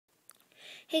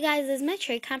Hey guys, this is my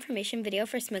trade confirmation video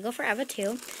for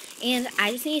smiggle4eva2, and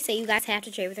I just need to say you guys have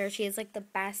to trade with her. She is like the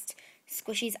best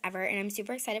squishies ever, and I'm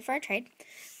super excited for our trade.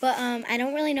 But I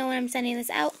don't really know when I'm sending this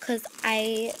out because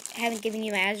I haven't given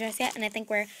you my address yet, and I think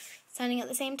we're sending at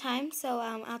the same time. So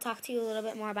I'll talk to you a little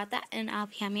bit more about that, and I'll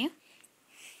PM you.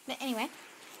 But anyway,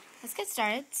 let's get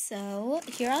started. So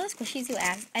here are all the squishies you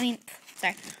asked.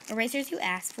 Erasers you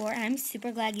asked for, and I'm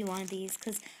super glad you wanted these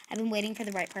because I've been waiting for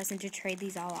the right person to trade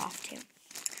these all off to.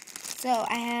 So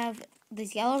I have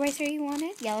this yellow eraser you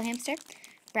wanted, yellow hamster,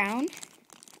 brown,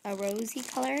 a rosy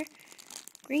color,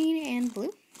 green, and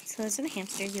blue. So those are the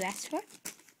hamsters you asked for.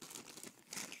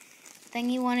 Then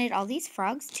you wanted all these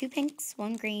frogs, 2 pinks,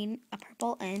 1 green, a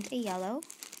purple, and a yellow.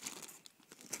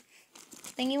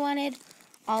 Then you wanted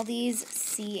all these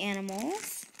sea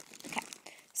animals. Okay,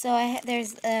 so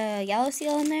there's a yellow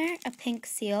seal in there, a pink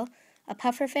seal, a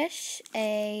pufferfish,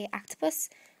 a octopus,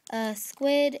 a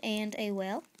squid, and a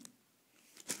whale.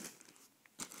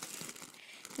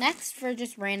 Next, for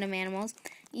just random animals,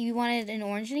 you wanted an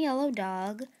orange and yellow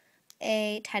dog,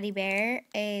 a teddy bear,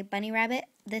 a bunny rabbit,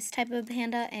 this type of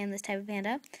panda, and this type of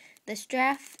panda, this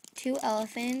giraffe, 2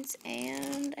 elephants,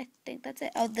 and I think that's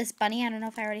it. Oh, this bunny, I don't know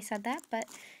if I already said that, but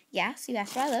yeah, so you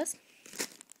asked for all those.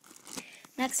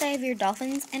 Next, I have your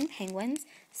dolphins and penguins.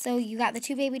 So you got the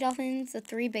 2 baby dolphins, the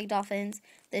 3 big dolphins,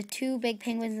 the 2 big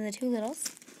penguins, and the 2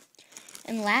 littles.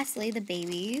 And lastly, the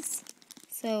babies.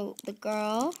 So the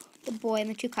girl, the boy, and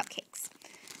the 2 cupcakes.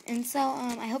 And so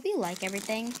I hope you like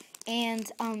everything.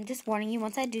 And just warning you,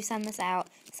 once I do send this out,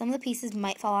 some of the pieces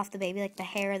might fall off the baby, like the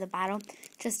hair or the bottom.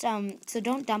 Just so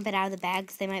don't dump it out of the bag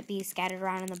because they might be scattered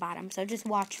around in the bottom. So just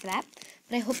watch for that.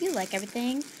 But I hope you like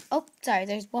everything. Oh, sorry,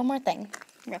 there's one more thing,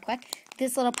 real quick.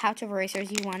 This little pouch of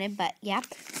erasers you wanted, but yeah.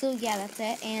 So yeah, that's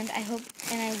it. And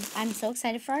I'm so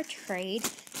excited for our trade.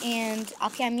 And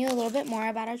I'll PM you a little bit more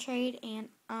about our trade. And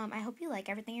I hope you like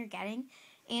everything you're getting.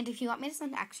 And if you want me to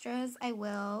send extras, I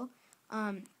will.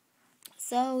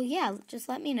 So yeah, just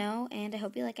let me know. And I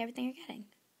hope you like everything you're getting.